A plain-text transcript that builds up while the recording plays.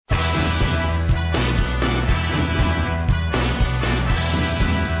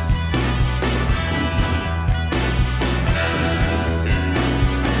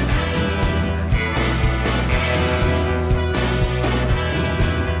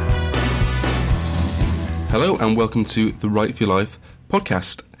Hello and welcome to the Write for Your Life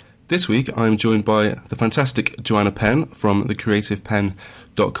podcast. This week I'm joined by the fantastic Joanna Penn from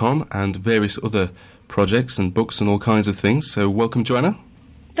thecreativepenn.com and various other projects and books and all kinds of things. So welcome, Joanna.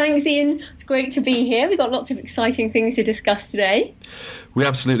 Thanks, Ian. It's great to be here. We've got lots of exciting things to discuss today. We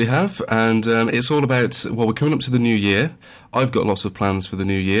absolutely have, and it's all about, well, we're coming up to the new year. I've got lots of plans for the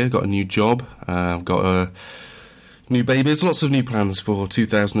new year. Got a new job, I've got a new babies, lots of new plans for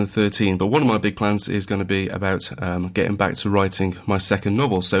 2013, but one of my big plans is going to be about getting back to writing my second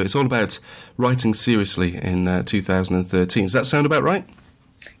novel. So it's all about writing seriously in 2013. Does that sound about right?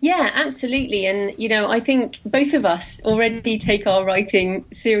 Yeah, absolutely. And, you know, I think both of us already take our writing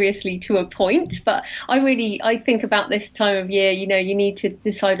seriously to a point. But I think about this time of year, you know, you need to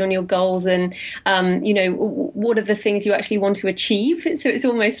decide on your goals and, you know, what are the things you actually want to achieve. So it's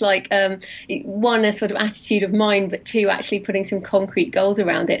almost like, one, a sort of attitude of mind, but two, actually putting some concrete goals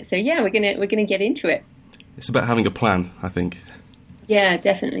around it. So, yeah, we're gonna get into it. It's about having a plan, I think. Yeah,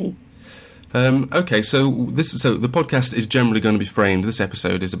 definitely. Okay, so the podcast is generally going to be framed. This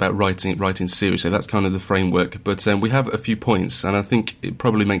episode is about writing seriously. That's kind of the framework. But we have a few points, and I think it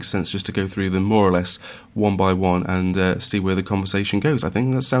probably makes sense just to go through them more or less one by one and see where the conversation goes. I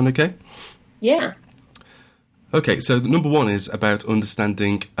think that sound okay? Yeah. Okay, so number one is about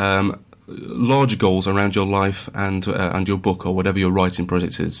understanding larger goals around your life and your book or whatever your writing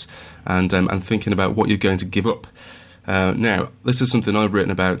project is, and thinking about what you're going to give up. Now, this is something I've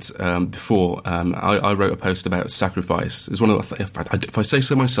written about before. I wrote a post about sacrifice. It's one of if I say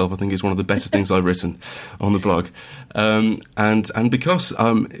so myself, I think it's one of the better things I've written on the blog. And because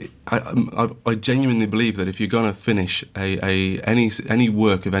I genuinely believe that if you're going to finish any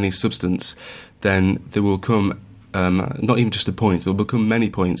work of any substance, then there will come not even just a point, there will become many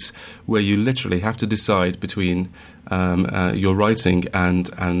points where you literally have to decide between your writing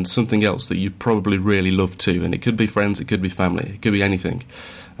and something else that you probably really love too. And it could be friends, it could be family, it could be anything.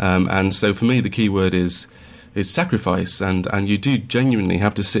 And so for me, the key word is sacrifice. And you do genuinely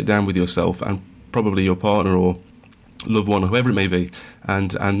have to sit down with yourself and probably your partner or loved one, or whoever it may be,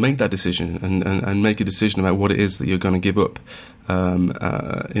 and make that decision and make a decision about what it is that you're going to give up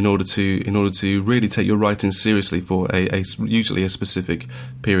in order to really take your writing seriously for usually a specific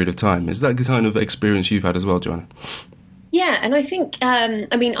period of time. Is that the kind of experience you've had as well, Joanna? Yeah, and I think,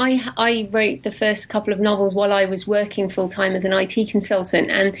 I wrote the first couple of novels while I was working full-time as an IT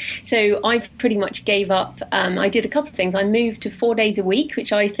consultant, and so I pretty much gave up. I did a couple of things. I moved to 4 days a week,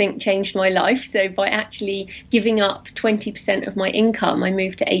 which I think changed my life. So by actually giving up 20% of my income, I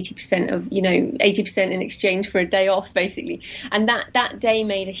moved to 80% in exchange for a day off, basically. And that day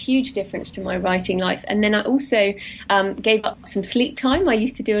made a huge difference to my writing life. And then I also gave up some sleep time. I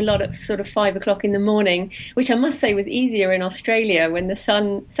used to do a lot at sort of 5 o'clock in the morning, which I must say was easier in Australia when the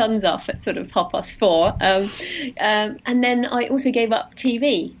sun's off at sort of 4:30. And then I also gave up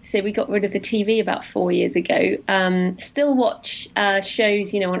TV. So we got rid of the TV about 4 years ago. Still watch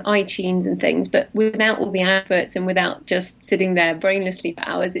shows, on iTunes and things, but without all the adverts and without just sitting there brainlessly for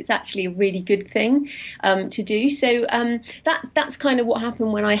hours. It's actually a really good thing to do. So that's kind of what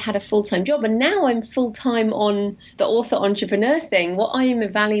happened when I had a full-time job. And now I'm full-time on the author entrepreneur thing. What I am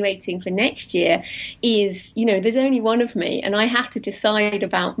evaluating for next year is, there's only one of me, and I have to decide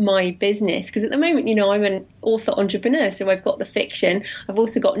about my business, because at the moment, I'm an author entrepreneur, so I've got the fiction, I've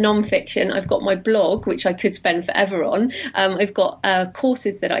also got non-fiction, I've got my blog, which I could spend forever on, I've got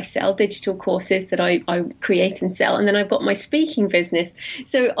courses that I sell, digital courses that I create and sell, and then I've got my speaking business.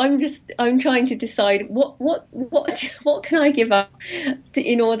 So I'm trying to decide what can I give up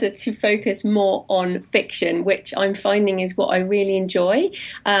in order to focus more on fiction, which I'm finding is what I really enjoy,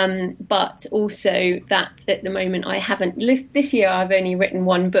 but also that at the moment I haven't. This year I've only written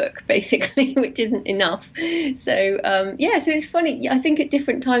one book, basically, which isn't enough. So, so it's funny. I think at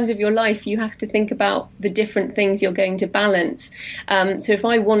different times of your life, you have to think about the different things you're going to balance. So if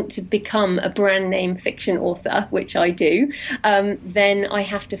I want to become a brand name fiction author, which I do, then I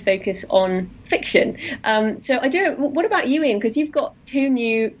have to focus on fiction. So I don't know, what about you, Ian? Because you've got two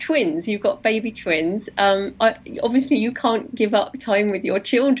new twins, you've got baby twins. Obviously you can't give up time with your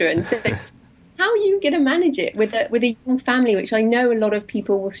children. So how are you going to manage it with a young family, which I know a lot of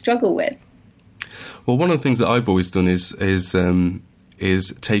people will struggle with? Well, one of the things that I've always done is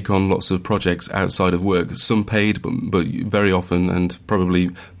take on lots of projects outside of work, some paid, but very often, and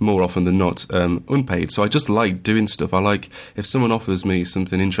probably more often than not, unpaid. So I just like doing stuff. I like, if someone offers me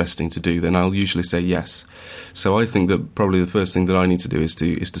something interesting to do, then I'll usually say yes. So I think that probably the first thing that I need to do is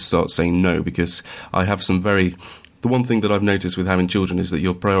to start saying no, because I have some very the one thing that I've noticed with having children is that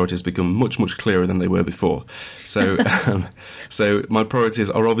your priorities become much, much clearer than they were before. So, so my priorities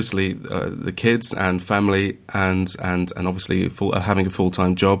are obviously the kids and family, and obviously having a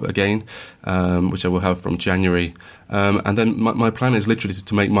full-time job again, which I will have from January. And then my plan is literally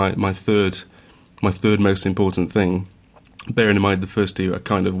to make my third most important thing, bearing in mind the first two are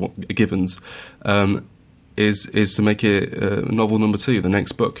kind of givens, is to make it novel number 2, the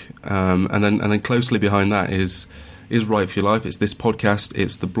next book, and then closely behind that is Write for Your Life. It's this podcast,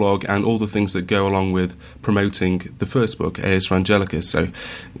 it's the blog, and all the things that go along with promoting the first book, Aes for Angelicus. So,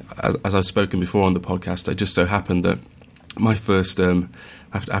 as I've spoken before on the podcast, it just so happened that my first,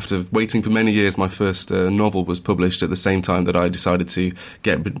 after waiting for many years, my first novel was published at the same time that I decided to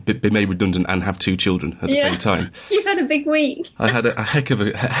be made redundant and have 2 children at the same time. You had a big week. I had a heck of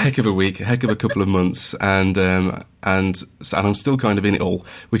a week, a heck of a couple of months, and I'm still kind of in it all,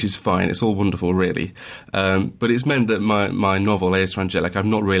 which is fine. It's all wonderful, really. But it's meant that my novel, Aes for Angelic, I've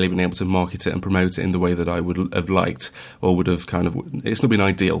not really been able to market it and promote it in the way that I would have liked, or would have kind of. It's not been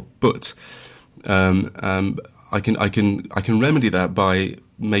ideal, but. I can remedy that by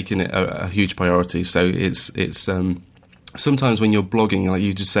making it a huge priority. So it's sometimes when you're blogging, like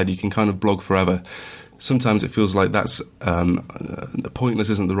you just said, you can kind of blog forever. Sometimes it feels like that's pointless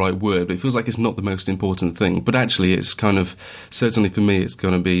isn't the right word, but it feels like it's not the most important thing. But actually, it's kind of, certainly for me, it's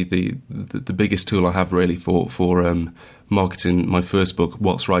going to be the biggest tool I have really for marketing my first book,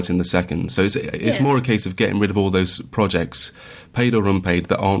 What's Right in the Second. So it's more a case of getting rid of all those projects, paid or unpaid,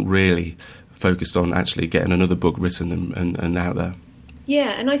 that aren't really focused on actually getting another book written and out there.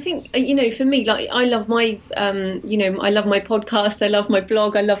 Yeah, and I think, for me, like, I love my, I love my podcast, I love my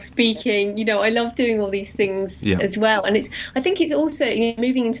blog, I love speaking, I love doing all these things as well. And I think it's also,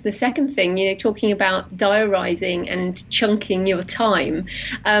 moving into the second thing, talking about diarising and chunking your time.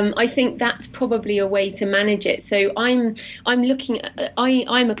 I think that's probably a way to manage it. So I'm looking at,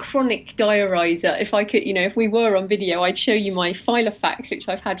 I'm a chronic diariser. If I could, if we were on video, I'd show you my Filofax, which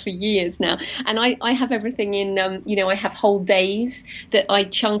I've had for years now. And I have everything in, I have whole days that I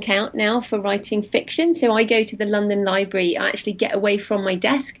chunk out now for writing fiction. So I go to the London Library, I actually get away from my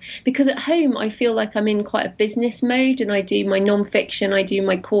desk, because at home I feel like I'm in quite a business mode, and I do my non-fiction, I do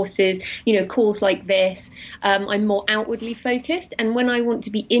my courses, calls like this. I'm more outwardly focused, and when I want to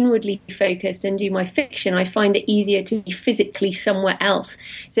be inwardly focused and do my fiction, I find it easier to be physically somewhere else.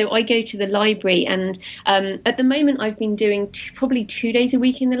 So I go to the library, and at the moment I've been doing probably 2 days a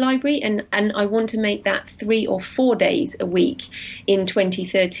week in the library, and I want to make that 3 or 4 days a week in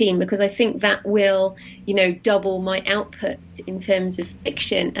 2013, because I think that will, double my output in terms of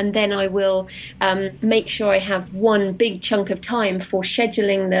fiction. And then I will make sure I have one big chunk of time for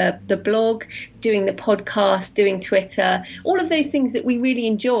scheduling the blog, doing the podcast, doing Twitter, all of those things that we really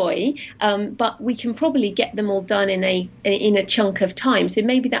enjoy, but we can probably get them all done in a chunk of time. So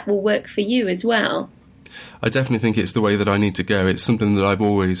maybe that will work for you as well. I definitely think it's the way that I need to go. It's something that I've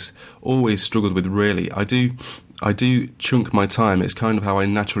always struggled with, really. I do chunk my time. It's kind of how I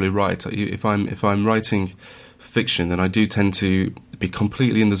naturally write. If I'm writing fiction, then I do tend to be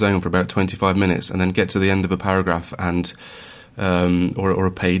completely in the zone for about 25 minutes, and then get to the end of a paragraph and or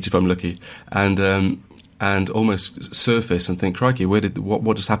a page if I'm lucky, and almost surface and think, crikey,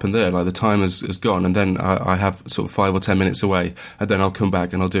 what just happened there? Like, the time has gone, and then I have sort of 5 or 10 minutes away, and then I'll come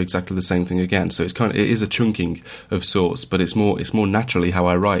back and I'll do exactly the same thing again. So it is a chunking of sorts, but it's more naturally how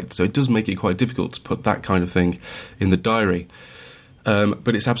I write. So it does make it quite difficult to put that kind of thing in the diary.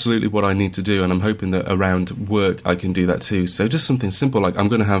 But it's absolutely what I need to do, and I'm hoping that around work I can do that too. So just something simple, like I'm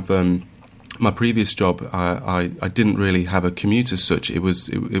going to have. My previous job, I didn't really have a commute as such. It was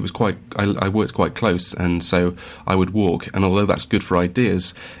quite. I worked quite close, and so I would walk. And although that's good for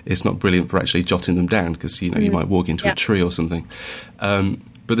ideas, it's not brilliant for actually jotting them down, because you might walk into a tree or something.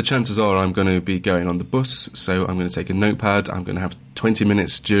 But the chances are I'm going to be going on the bus, so I'm going to take a notepad. I'm going to have 20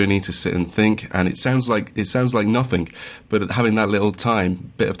 minutes journey to sit and think, and it sounds like nothing, but having that little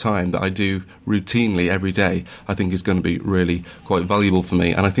bit of time that I do routinely every day, I think is going to be really quite valuable for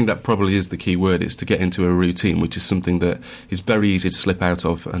me. And I think that probably is the key word, is to get into a routine, which is something that is very easy to slip out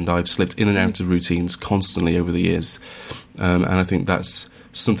of, and I've slipped in and out of routines constantly over the years, and I think that's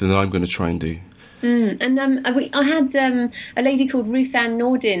something that I'm going to try and do. And I had a lady called Ruth Ann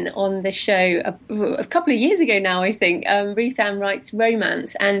Nordin on the show a couple of years ago now, I think. Ruth Ann writes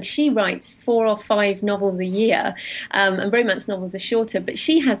romance, and she writes 4 or 5 novels a year, and romance novels are shorter, but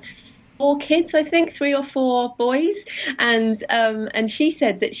she has kids, I think, 3 or 4 boys, and she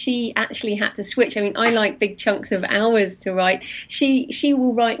said that she actually had to switch. I mean, I like big chunks of hours to write. She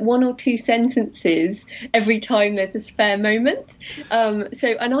will write 1 or 2 sentences every time there's a spare moment.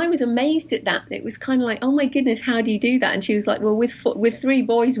 And I was amazed at that. It was kind of like, oh my goodness, how do you do that? And she was like, well, with 3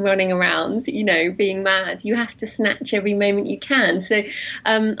 boys running around, being mad, you have to snatch every moment you can. So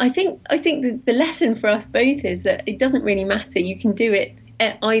I think the lesson for us both is that it doesn't really matter. You can do it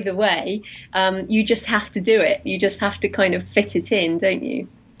either way. You just have to do it. You just have to kind of fit it in, don't you?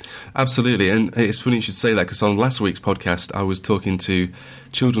 Absolutely, and it's funny you should say that, because on last week's podcast I was talking to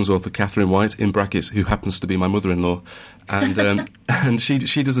children's author Catherine White, in brackets, who happens to be my mother-in-law, and and she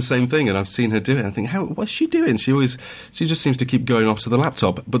does the same thing, and I've seen her do it. I think, what's she doing? She just seems to keep going off to the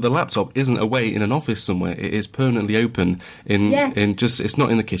laptop, but the laptop isn't away in an office somewhere. It is permanently open it's not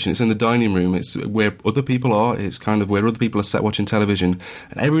in the kitchen. It's in the dining room. It's where other people are. It's kind of where other people are sat watching television.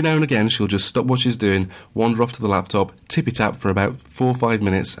 And every now and again, she'll just stop what she's doing, wander off to the laptop, tippy-tap for about 4 or 5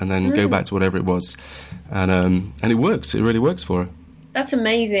 minutes, and then go back to whatever it was. And it works. It really works for her. That's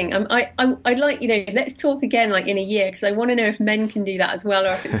amazing. I'd like, let's talk again like in a year, because I want to know if men can do that as well,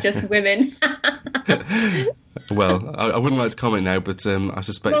 or if it's just women. Well, I wouldn't like to comment now, but I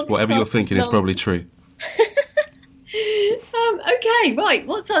suspect whatever you're thinking is probably true. Okay, right.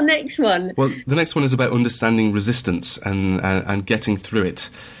 What's our next one? Well, the next one is about understanding resistance and getting through it.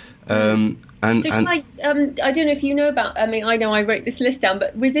 I don't know if you know about, I know I wrote this list down,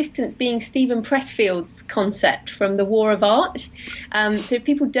 but resistance being Stephen Pressfield's concept from The War of Art. So if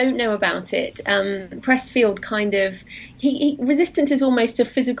people don't know about it, Pressfield kind of, resistance is almost a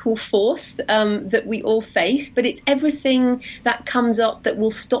physical force that we all face, but it's everything that comes up that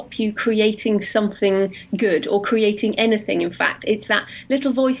will stop you creating something good, or creating anything. In fact, it's that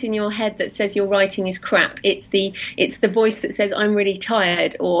little voice in your head that says your writing is crap. It's the voice that says I'm really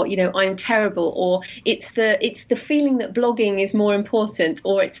tired, or I'm terrible, or it's the feeling that blogging is more important,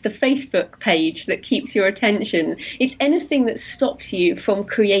 or it's the Facebook page that keeps your attention. It's anything that stops you from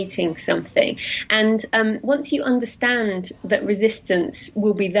creating something. And once you understand that resistance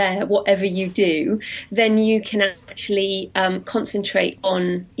will be there whatever you do, then you can actually concentrate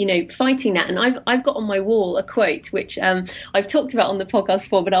on fighting that. And I've got on my wall a quote which I've talked about on the podcast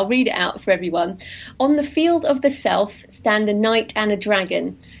before, but I'll read it out for everyone. On the field of the self stand a knight and a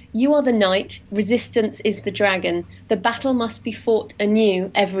dragon. You are the knight, resistance is the dragon. The battle must be fought anew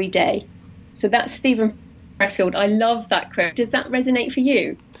every day. So that's Stephen Pressfield. I love that quote. Does that resonate for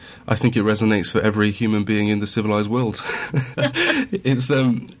you? I think it resonates for every human being in the civilized world. It's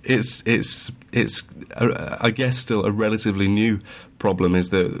I guess still a relatively new problem, is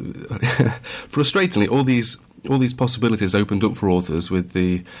that frustratingly all these possibilities opened up for authors with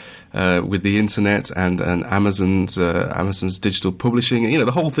the internet and Amazon's digital publishing.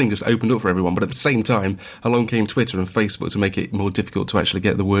 The whole thing just opened up for everyone. But at the same time, along came Twitter and Facebook to make it more difficult to actually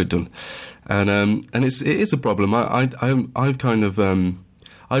get the work done. And it is a problem.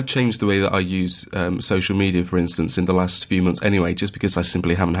 I've changed the way that I use social media, for instance, in the last few months anyway, just because I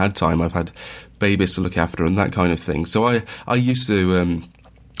simply haven't had time. I've had babies to look after and that kind of thing. So I used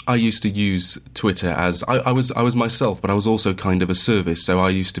to use Twitter as I was myself, but I was also kind of a service. So I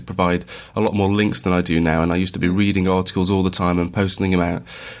used to provide a lot more links than I do now, and I used to be reading articles all the time and posting them out.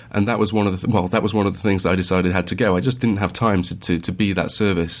 And that was one of the things that I decided had to go. I just didn't have time to be that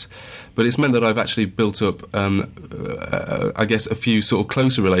service. But it's meant that I've actually built up, I guess, a few sort of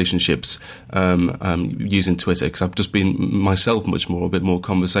closer relationships using Twitter, because I've just been myself a bit more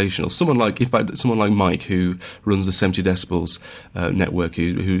conversational. Someone like Mike, who runs the 70 Decibels network,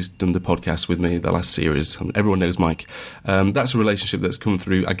 who's done the podcast with me, the last series. Everyone knows Mike. That's a relationship that's come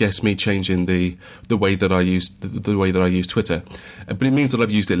through, I guess, me changing the way that I use Twitter. But it means that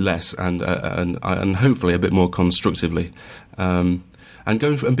I've used it less and hopefully a bit more constructively. And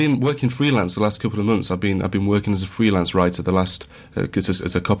been working freelance the last couple of months. I've been working as a freelance writer as a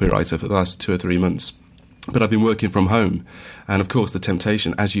copywriter for the last 2 or 3 months. But I've been working from home, and of course the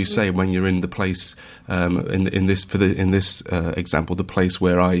temptation, as you say, when you're in the place in this example, the place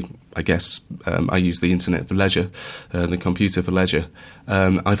where I use the internet for leisure, the computer for leisure.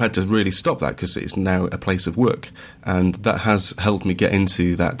 I've had to really stop that, because it's now a place of work, and that has helped me get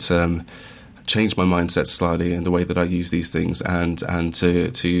into that. Change my mindset slightly in the way that I use these things, and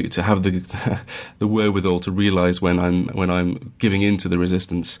to have the wherewithal to realise when I'm giving in to the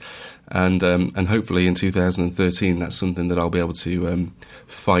resistance, and hopefully in 2013 that's something that I'll be able to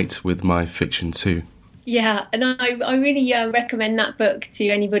fight with my fiction too. Yeah, and I really recommend that book to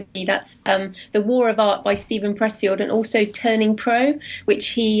anybody. That's The War of Art by Stephen Pressfield, and also Turning Pro, which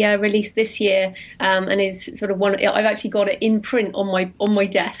he released this year, and is sort of one. I've actually got it in print on my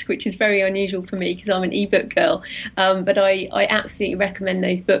desk, which is very unusual for me because I'm an ebook girl. But I absolutely recommend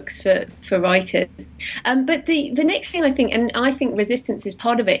those books for writers. But the next thing I think, and I think resistance is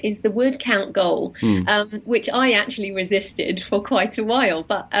part of it, is the word count goal, which I actually resisted for quite a while.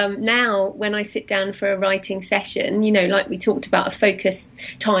 But now when I sit down for a writing session, like we talked about, a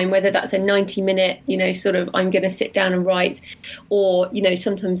focused time, whether that's a 90-minute, sort of I'm going to sit down and write, or,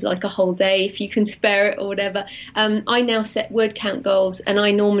 sometimes like a whole day if you can spare it or whatever. I now set word count goals, and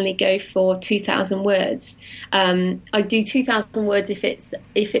I normally go for 2,000 words. I do 2,000 words if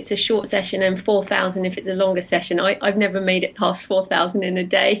it's a short session, and 4,000 if it's a longer session. I've never made it past 4,000 in a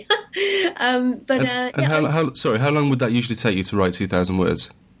day. How long would that usually take you to write 2,000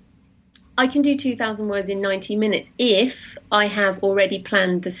 words? I can do 2,000 words in 90 minutes if I have already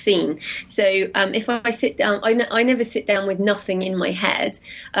planned the scene. So if I sit down, I never sit down with nothing in my head.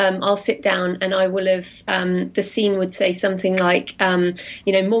 I'll sit down and I will have, the scene would say something like,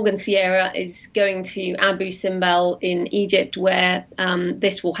 Morgan Sierra is going to Abu Simbel in Egypt where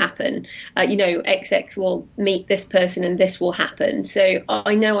this will happen. XX will meet this person and this will happen. So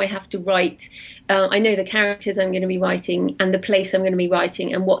I know I have to write. I know the characters I'm going to be writing and the place I'm going to be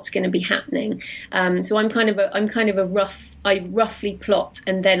writing and what's going to be happening. So I roughly plot,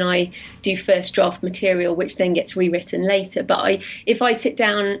 and then I do first draft material, which then gets rewritten later. But if I sit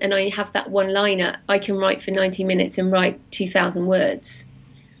down and I have that one-liner, I can write for 90 minutes and write 2,000 words.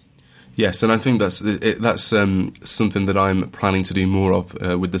 Yes, and I think that's something that I'm planning to do more of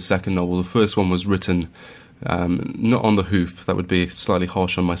with the second novel. The first one was written not on the hoof. That would be slightly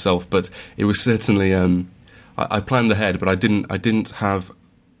harsh on myself, but it was certainly. I planned ahead, but I didn't have.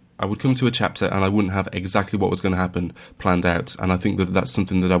 I would come to a chapter and I wouldn't have exactly what was going to happen planned out, and I think that's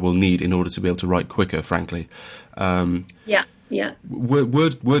something that I will need in order to be able to write quicker. Frankly, yeah.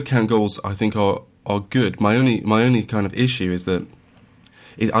 Word count goals I think are good. My only kind of issue is that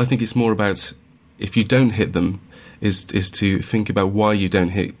I think it's more about if you don't hit them. Is to think about why you don't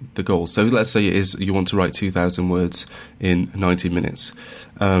hit the goal. So let's say it is you want to write 2,000 words in 90 minutes.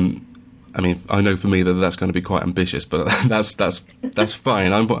 I mean, I know for me that's going to be quite ambitious, but that's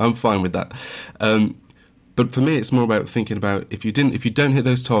fine. I'm fine with that. But for me, it's more about thinking about if you don't hit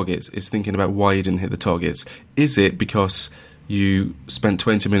those targets, it's thinking about why you didn't hit the targets. Is it because you spent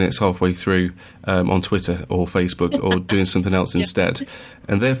 20 minutes halfway through on Twitter or Facebook or doing something else instead?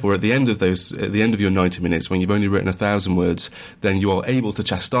 And therefore, at the end of your 90 minutes, when you've only written 1,000 words, then you are able to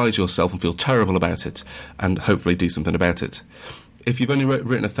chastise yourself and feel terrible about it and hopefully do something about it. If you've only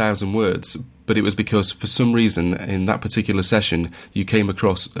written 1,000 words, but it was because for some reason in that particular session you came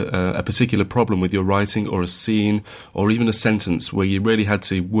across a particular problem with your writing or a scene or even a sentence where you really had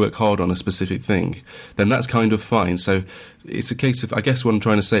to work hard on a specific thing, then that's kind of fine. So it's a case of, I guess what I'm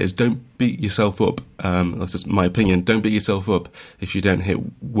trying to say is don't beat yourself up. That's just my opinion. Don't beat yourself up if you don't hit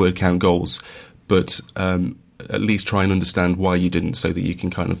word count goals, but at least try and understand why you didn't, so that you can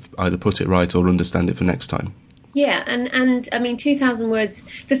kind of either put it right or understand it for next time. Yeah, and I mean, 2,000 words,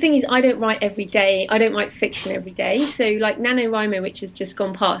 the thing is, I don't write every day. I don't write fiction every day. So like NaNoWriMo, which has just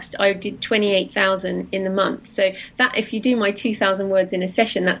gone past, I did 28,000 in the month. So that, if you do my 2,000 words in a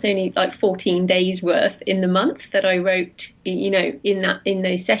session, that's only like 14 days worth in the month that I wrote, in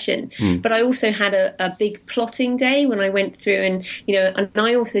those sessions. But I also had a big plotting day when I went through and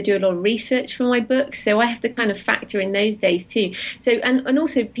I also do a lot of research for my books. So I have to kind of factor in those days too. So, and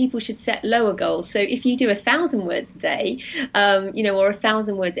also people should set lower goals. So if you do 1,000 words a day, or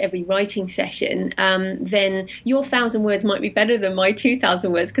 1,000 words every writing session, then your 1,000 words might be better than my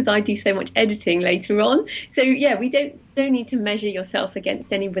 2,000 words because I do so much editing later on. So yeah, we don't need to measure yourself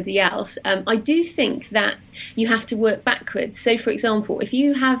against anybody else. I do think that you have to work backwards. So for example, if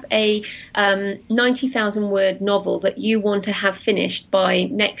you have a 90,000 word novel that you want to have finished by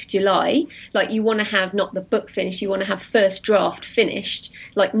next July, like you want to have not the book finished, you want to have first draft finished,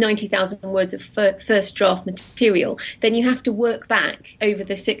 like 90,000 words of first draft material, then you have to work back over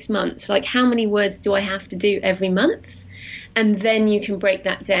the 6 months. Like, how many words do I have to do every month? And then you can break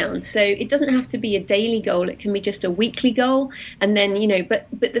that down. So it doesn't have to be a daily goal. It can be just a weekly goal. And then, but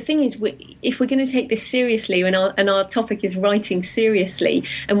the thing is, if we're going to take this seriously, and our topic is writing seriously,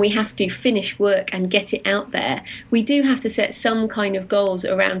 and we have to finish work and get it out there, we do have to set some kind of goals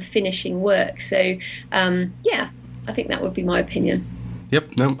around finishing work. So, I think that would be my opinion.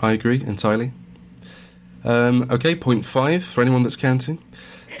 Yep, no, I agree entirely. Okay, point 5 for anyone that's counting.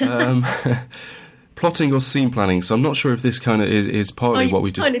 plotting or scene planning. So I'm not sure if this kind of is partly what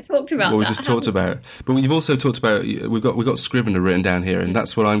we just kind of talked about. What we just talked about. But you've also talked about we've got Scrivener written down here, and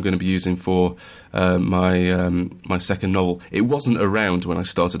that's what I'm going to be using for my second novel. It wasn't around when I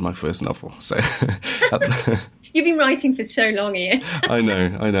started my first novel, so you've been writing for so long, Ian. I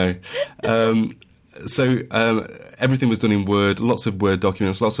know. So everything was done in Word, lots of Word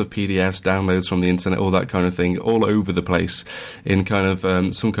documents, lots of PDFs, downloads from the internet, all that kind of thing, all over the place in kind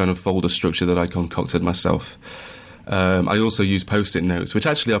of some kind of folder structure that I concocted myself. I also use Post-it notes, which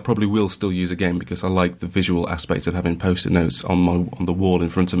actually I probably will still use again because I like the visual aspect of having Post-it notes on the wall in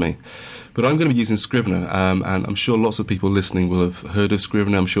front of me. But I'm going to be using Scrivener, and I'm sure lots of people listening will have heard of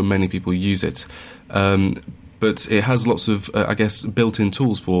Scrivener. I'm sure many people use it. But it has lots of, I guess, built-in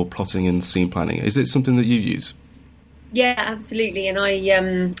tools for plotting and scene planning. Is it something that you use? Yeah, absolutely. And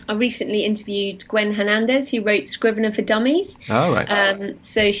I recently interviewed Gwen Hernandez, who wrote Scrivener for Dummies. Oh, right.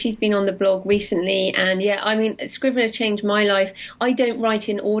 So she's been on the blog recently, and yeah, I mean, Scrivener changed my life. I don't write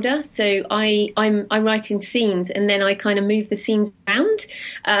in order, so I write in scenes, and then I kind of move the scenes around.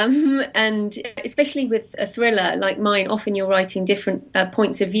 And especially with a thriller like mine, often you're writing different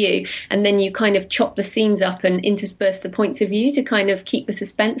points of view, and then you kind of chop the scenes up and intersperse the points of view to kind of keep the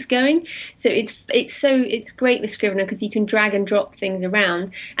suspense going. So it's great with Scrivener because you can drag and drop things around,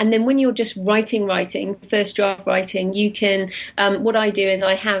 and then when you're just writing first draft writing, you can what I do is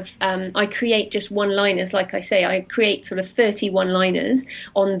I create just one-liners. Like I say, I create sort of 30 one-liners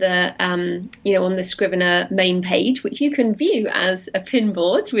on the on the Scrivener main page, which you can view as a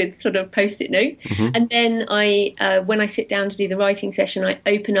pinboard with sort of Post-it notes. Mm-hmm. And then I when I sit down to do the writing session, I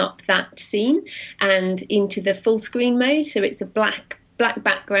open up that scene and into the full screen mode, so it's a black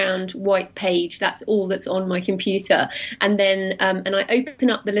background, white page. That's all that's on my computer. And then and I open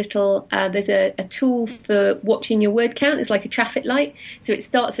up the little there's a tool for watching your word count. It's like a traffic light, so it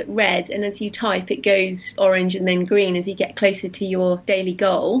starts at red, and as you type it goes orange and then green as you get closer to your daily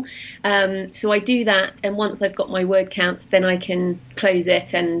goal. So I do that, and once I've got my word counts, then I can close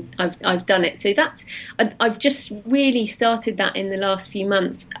it, and I've done it. So I've just really started that in the last few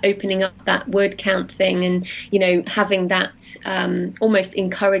months, opening up that word count thing, and having that almost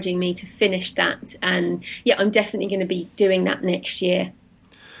encouraging me to finish that. And yeah, I'm definitely going to be doing that next year.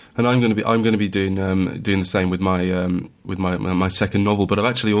 And I'm going to be doing the same with my second novel. But I've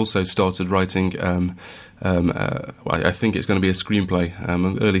actually also started writing. I think it's going to be a screenplay.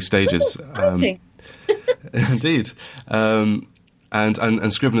 Early stages. Indeed.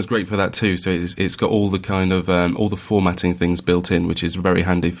 And Scrivener's great for that too. So it's got all the kind of all the formatting things built in, which is very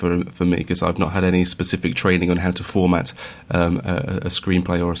handy for me because I've not had any specific training on how to format a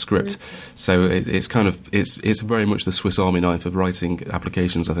screenplay or a script. Mm-hmm. So it's very much the Swiss Army knife of writing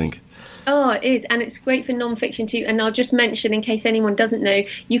applications, I think. Oh, it is, and it's great for non-fiction too. And I'll just mention, in case anyone doesn't know,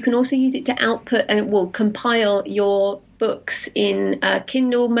 you can also use it to output and compile your books in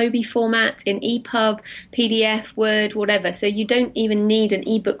Kindle, Mobi format, in EPUB, PDF, Word, whatever. So you don't even need an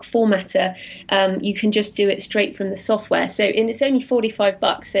ebook formatter. You can just do it straight from the software. And it's only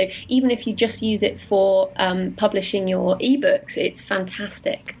 $45. So even if you just use it for publishing your ebooks, it's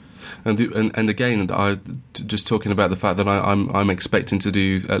fantastic. And again, just talking about the fact that I'm expecting to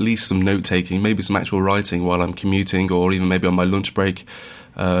do at least some note taking, maybe some actual writing while I'm commuting, or even maybe on my lunch break.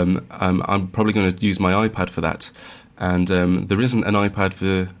 I'm probably going to use my iPad for that. And there isn't an iPad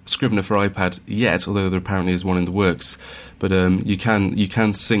for Scrivener for iPad yet, although there apparently is one in the works. But you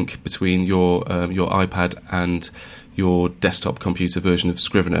can sync between your iPad and your desktop computer version of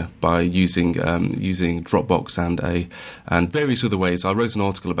Scrivener by using Dropbox and various other ways. I wrote an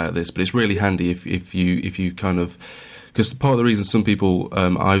article about this, but it's really handy if you kind of, because part of the reason some people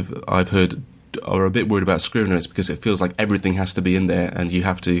I've heard are a bit worried about Scrivener is because it feels like everything has to be in there and you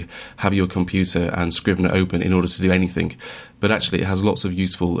have to have your computer and Scrivener open in order to do anything. But actually it has lots of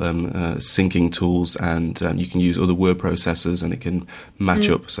useful syncing tools, and you can use other word processors and it can match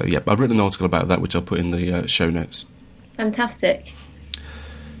up. So yeah, I've written an article about that which I'll put in the show notes. Fantastic.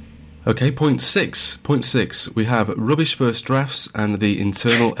 Okay, point six. We have rubbish first drafts and the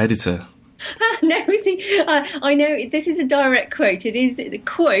internal editor. No, see, I know this is a direct quote. It is the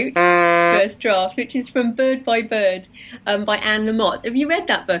quote first draft, which is from Bird by Bird by Anne Lamott. Have you read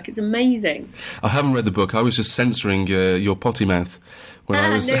that book? It's amazing. I haven't read the book. I was just censoring your potty mouth.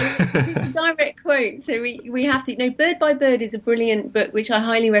 No, it's a direct quote, so we have to. No, Bird by Bird is a brilliant book which I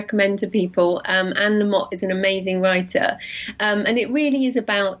highly recommend to people. Anne Lamott is an amazing writer, and it really is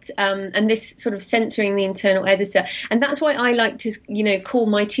about and this sort of censoring the internal editor, and that's why I like to call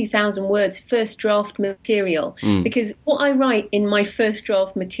my 2,000 words first first draft material, because what I write in my first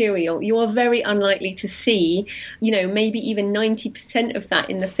draft material, you are very unlikely to see, maybe even 90% of that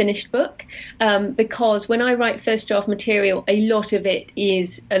in the finished book, because when I write first draft material, a lot of it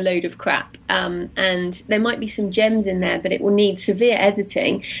is a load of crap, and there might be some gems in there, but it will need severe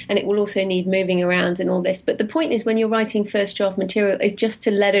editing, and it will also need moving around and all this. But the point is, when you're writing first draft material, is just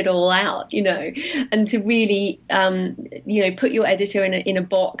to let it all out, and to really, put your editor in a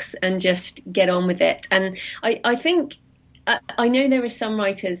box and just get on with it. And I think, I know there are some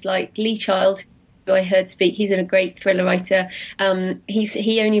writers like Lee Child, who I heard speak. He's a great thriller writer.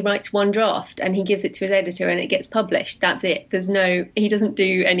 He only writes one draft and he gives it to his editor and it gets published. That's it. He doesn't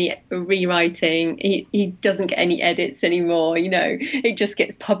do any rewriting. He doesn't get any edits anymore. It just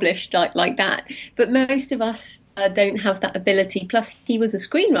gets published like that. But most of us don't have that ability. Plus, he was a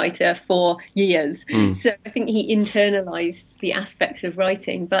screenwriter for years, so I think he internalized the aspects of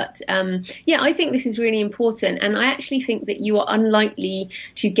writing. But I think this is really important, and I actually think that you are unlikely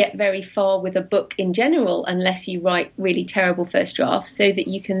to get very far with a book in general unless you write really terrible first drafts, so that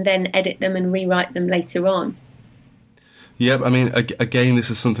you can then edit them and rewrite them later on. Yeah, I mean, again, this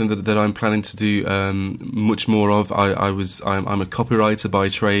is something that I'm planning to do much more of. I'm a copywriter by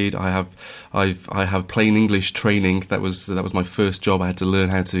trade. I have plain English training. That was my first job. I had to learn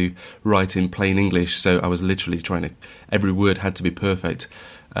how to write in plain English, so I was literally every word had to be perfect.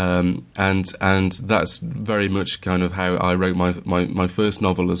 And that's very much kind of how I wrote my first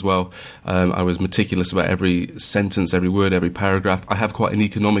novel as well. I was meticulous about every sentence, every word, every paragraph. I have quite an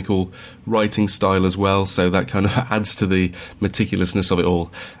economical writing style as well, so that kind of adds to the meticulousness of it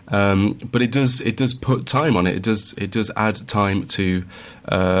all. But it does put time on it. It does add time to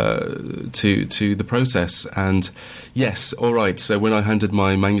the process. And yes, all right. So when I handed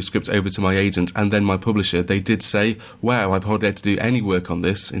my manuscript over to my agent and then my publisher, they did say, "Wow, I've hardly had to do any work on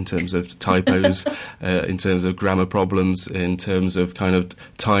this in terms of typos, in terms of grammar problems, in terms of kind of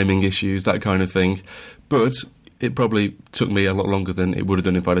timing issues, that kind of thing." But it probably took me a lot longer than it would have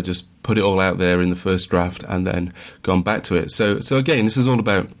done if I'd have just put it all out there in the first draft and then gone back to it. So again, this is all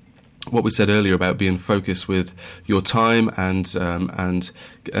about what we said earlier about being focused with your time and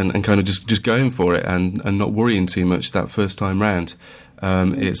kind of just going for it and not worrying too much that first time round.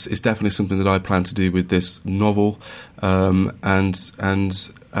 It's definitely something that I plan to do with this novel, and I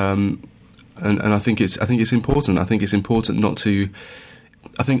think it's important. I think it's important not to.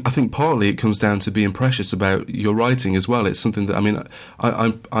 I think partly it comes down to being precious about your writing as well. It's something that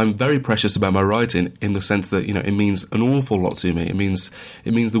I'm very precious about my writing in the sense that it means an awful lot to me. It means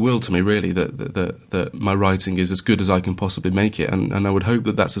the world to me, really, that my writing is as good as I can possibly make it, and I would hope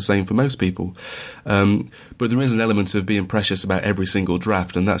that that's the same for most people. But there is an element of being precious about every single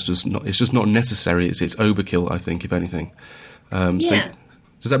draft, and that's just not necessary. It's overkill, I think, if anything. So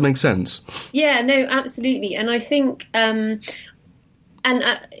does that make sense? Yeah, no, absolutely, and I think.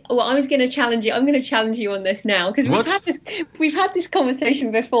 I was going to challenge you. I'm going to challenge you on this now because we've had this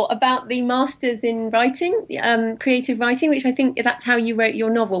conversation before about the masters in writing, creative writing, which I think that's how you wrote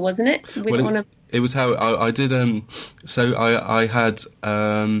your novel, wasn't it? It was how I did. So I had.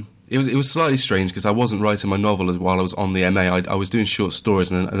 It was slightly strange because I wasn't writing my novel while I was on the MA. I was doing short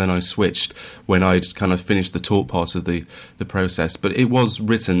stories and then I switched when I'd kind of finished the talk part of the process. But it was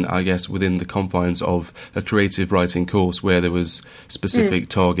written, I guess, within the confines of a creative writing course where there was specific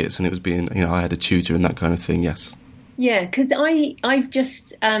targets and it was being, I had a tutor and that kind of thing, yes. Yeah, because I've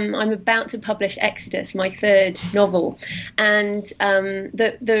just I'm about to publish Exodus, my third novel, and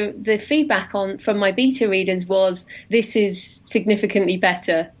the feedback from my beta readers was this is significantly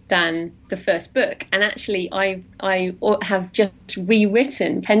better than the first book, and actually I have just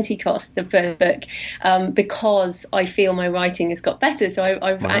rewritten Pentecost, the first book, because I feel my writing has got better. So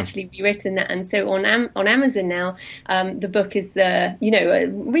I've actually rewritten that, and so on Amazon now, the book is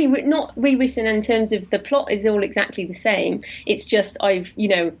not rewritten in terms of the plot is all exactly the same. It's just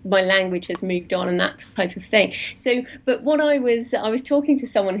my language has moved on and that type of thing. So, but what I was talking to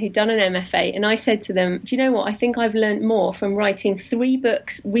someone who'd done an MFA, and I said to them, do you know what? I think I've learned more from writing 3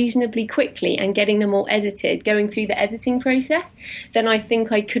 books reasonably quickly and getting them all edited, going through the editing process, than I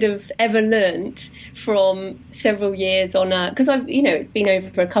think I could have ever learned from several years on because it's been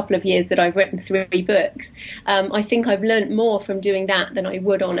over a couple of years that I've written 3 books. I think I've learned more from doing that than I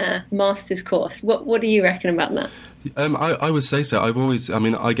would on a master's course. What do you reckon about that? I would say so.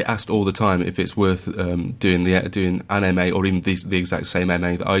 I get asked all the time if it's worth doing an MA or even the exact same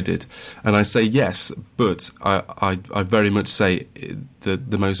MA that I did, and I say yes. But I very much say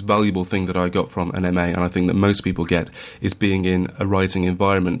the most valuable thing that I got from an MA, and I think that most people get, is being in a writing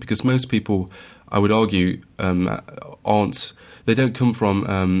environment, because most people I would argue, they don't come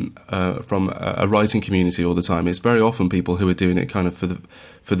from a writing community all the time. It's very often people who are doing it kind of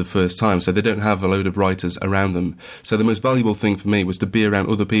for the first time, so they don't have a load of writers around them. So the most valuable thing for me was to be around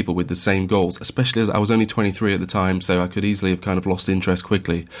other people with the same goals, especially as I was only 23 at the time, so I could easily have kind of lost interest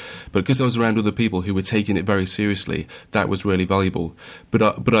quickly. But because I was around other people who were taking it very seriously, that was really valuable. But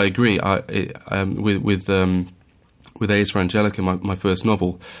I agree. With A's for Angelica, my first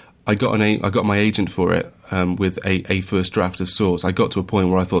novel, I got my agent for it with a first draft of sorts. I got to a point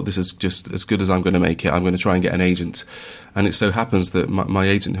where I thought, this is just as good as I'm going to make it. I'm going to try and get an agent. And it so happens that my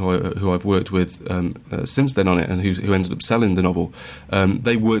agent, who I've worked with since then on it, and who ended up selling the novel,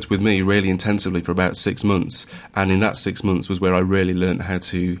 they worked with me really intensively for about 6 months. And in that 6 months was where I really learned how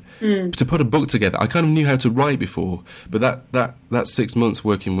to put a book together. I kind of knew how to write before, but that 6 months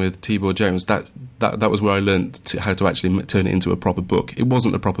working with Tibor Jones, that was where I learned how to actually turn it into a proper book. It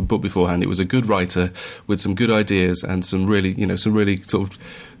wasn't a proper book beforehand. It was a good writer with some good ideas and some really sort of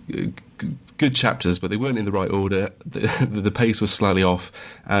good chapters, but they weren't in the right order. The pace was slightly off,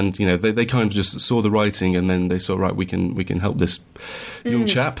 and they kind of just saw the writing, and then they saw, right, we can help this young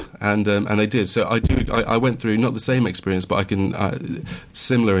chap, and they did. So I went through not the same experience, but I can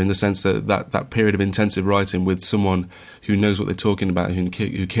similar in the sense that period of intensive writing with someone who knows what they're talking about,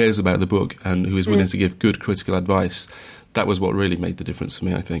 who cares about the book, and who is willing to give good critical advice. That was what really made the difference for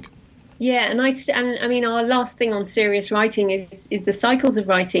me, I think. Yeah, and I mean, our last thing on serious writing is the cycles of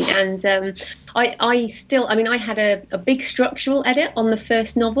writing, and I had a big structural edit on the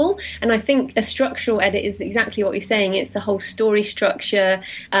first novel, and I think a structural edit is exactly what you're saying. It's the whole story structure.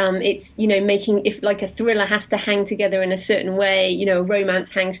 It's making, if like a thriller has to hang together in a certain way, a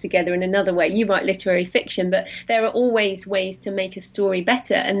romance hangs together in another way. You write literary fiction, but there are always ways to make a story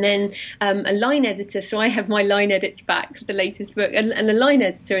better. And then a line editor. So I have my line edits back for the latest book, and the line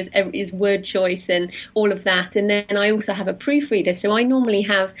editor is word choice and all of that. And then I also have a proofreader. So I normally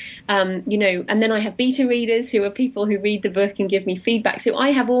have, and then I have beta readers who are people who read the book and give me feedback. So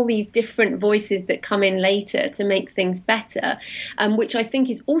I have all these different voices that come in later to make things better, which I think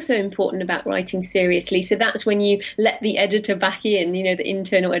is also important about writing seriously. So that's when you let the editor back in, the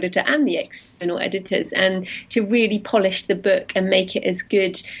internal editor and the external editors, and to really polish the book and make it as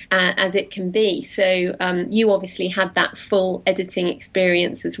good as it can be. So you obviously had that full editing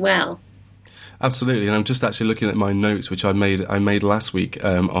experience as well. Absolutely, and I'm just actually looking at my notes, which I made last week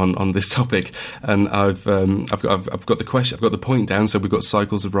on this topic, and I've got the question, I've got the point down. So we've got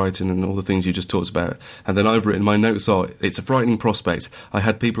cycles of writing and all the things you just talked about, and then I've written my notes are, it's a frightening prospect. I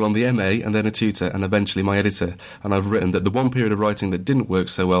had people on the MA and then a tutor and eventually my editor, and I've written that the one period of writing that didn't work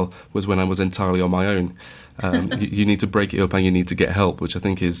so well was when I was entirely on my own. You need to break it up and you need to get help, which I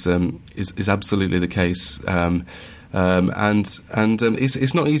think is absolutely the case.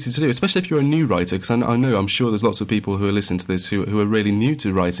 It's not easy to do, especially if you're a new writer, because I'm sure there's lots of people who are listening to this who are really new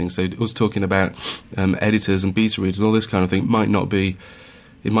to writing. So us talking about editors and beta readers and all this kind of thing might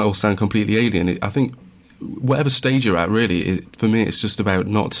all sound completely alien. I think whatever stage you're at, really, for me, it's just about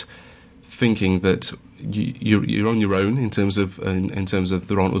not thinking that you're on your own in terms of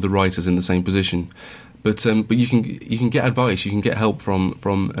there aren't other writers in the same position. But you can get advice, you can get help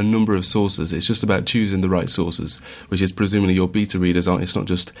from a number of sources. It's just about choosing the right sources, which is presumably your beta readers aren't. It's not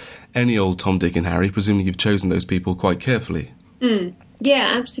just any old Tom, Dick and Harry. Presumably you've chosen those people quite carefully.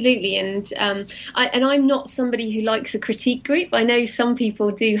 Yeah, absolutely. And I'm not somebody who likes a critique group. I know some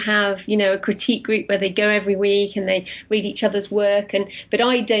people do have, a critique group where they go every week and they read each other's work. But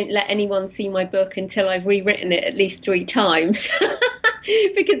I don't let anyone see my book until I've rewritten it at least 3 times.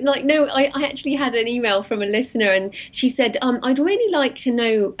 Because I actually had an email from a listener, and she said, I'd really like to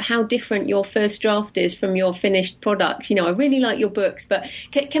know how different your first draft is from your finished product. I really like your books, but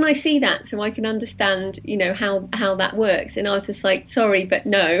can I see that so I can understand, how that works? And I was just like, sorry, but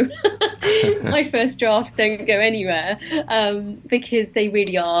no, my first drafts don't go anywhere, because they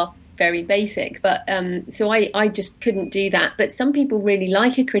really are very basic. But so I just couldn't do that. But some people really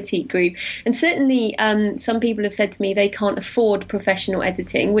like a critique group, and certainly some people have said to me they can't afford professional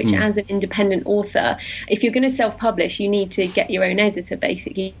editing, which as an independent author, if you're going to self-publish, you need to get your own editor,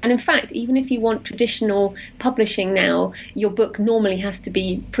 basically. And in fact, even if you want traditional publishing now, your book normally has to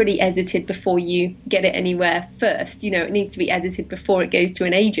be pretty edited before you get it anywhere first. It needs to be edited before it goes to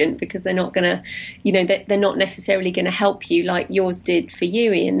an agent, because they're not going to, they're not necessarily going to help you like yours did for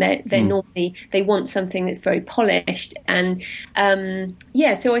you, Ian. They normally, they want something that's very polished. And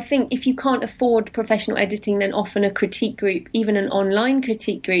so I think if you can't afford professional editing, then often a critique group, even an online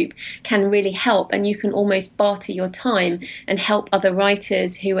critique group, can really help. And you can almost barter your time and help other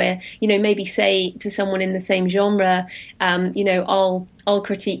writers who are, maybe say to someone in the same genre, I'll I'll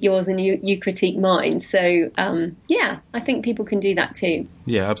critique yours and you critique mine. So, I think people can do that too.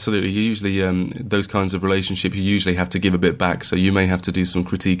 Yeah, absolutely. You usually, those kinds of relationships, you usually have to give a bit back. So you may have to do some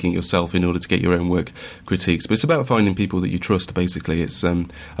critiquing yourself in order to get your own work critiqued. But it's about finding people that you trust, basically. It's,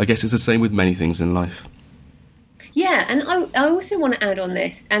 I guess it's the same with many things in life. Yeah, and I also want to add on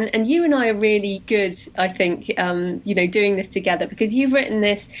this, and you and I are really good, I think, doing this together, because you've written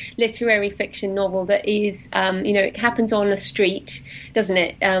this literary fiction novel that is, it happens on a street, doesn't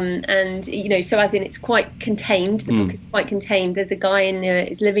it? So as in it's quite contained, the book is quite contained. There's a guy in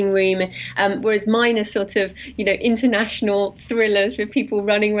his living room, whereas mine are sort of, international thrillers with people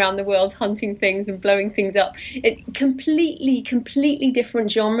running around the world hunting things and blowing things up. Completely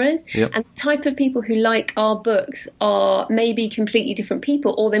different genres. Yep. And the type of people who like our books are maybe completely different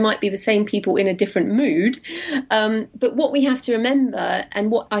people, or they might be the same people in a different mood. But what we have to remember,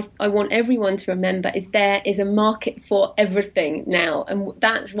 and what I want everyone to remember, is there is a market for everything now. And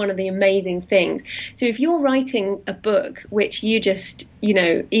that's one of the amazing things. So if you're writing a book which you just,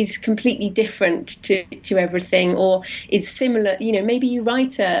 is completely different to everything, or is similar, maybe you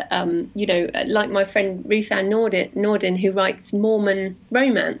write like my friend Ruth Ann Norden, who writes Mormon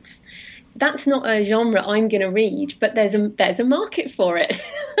romance. That's not a genre I'm going to read, but there's a market for it.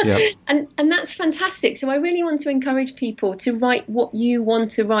 Yeah. and that's fantastic. So I really want to encourage people to write what you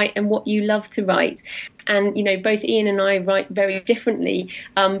want to write and what you love to write. And, both Ian and I write very differently,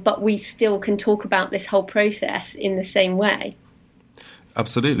 but we still can talk about this whole process in the same way.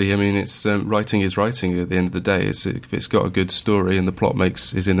 Absolutely. I mean, it's writing is writing at the end of the day. If it's got a good story and the plot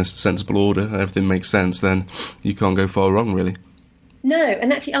is in a sensible order and everything makes sense, then you can't go far wrong, really. No,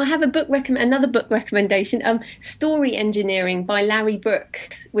 and actually I have another book recommendation, Story Engineering by Larry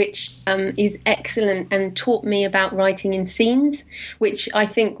Brooks, which is excellent and taught me about writing in scenes, which I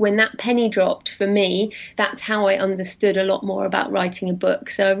think when that penny dropped for me, that's how I understood a lot more about writing a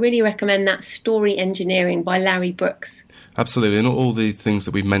book. So I really recommend that, Story Engineering by Larry Brooks. Absolutely, and all the things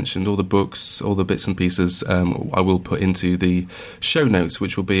that we've mentioned, all the books, all the bits and pieces, I will put into the show notes,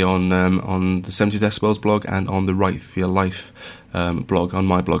 which will be on the 70 Decibels blog and on the Write for Your Life blog, on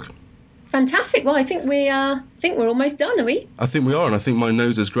my blog. Fantastic. Well, I think we're almost done, are we? I think we are, and I think my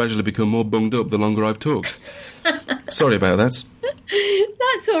nose has gradually become more bunged up the longer I've talked. Sorry about that.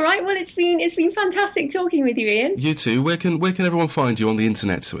 That's all right. Well, it's been fantastic talking with you, Ian. You too. Where can everyone find you on the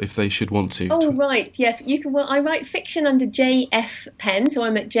internet if they should want to? Oh, right. Yes, you can. Well, I write fiction under JF Penn, so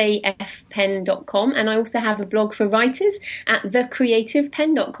I'm at jfpenn.com, and I also have a blog for writers at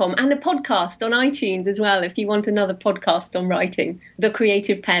thecreativepenn.com, and a podcast on iTunes as well. If you want another podcast on writing, The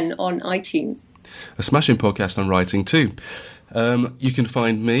Creative Penn on iTunes. A smashing podcast on writing too. You can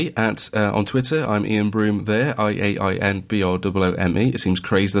find me on Twitter. I'm Ian Broome there, IAINBROOME. It seems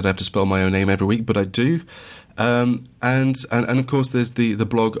crazy that I have to spell my own name every week, but I do. And of course, there's the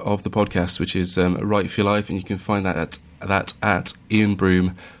blog of the podcast, which is Write for Your Life, and you can find that at Ian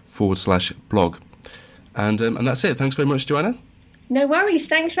Broome /blog. And that's it. Thanks very much, Joanna. No worries.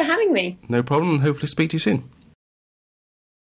 Thanks for having me. No problem, and hopefully speak to you soon.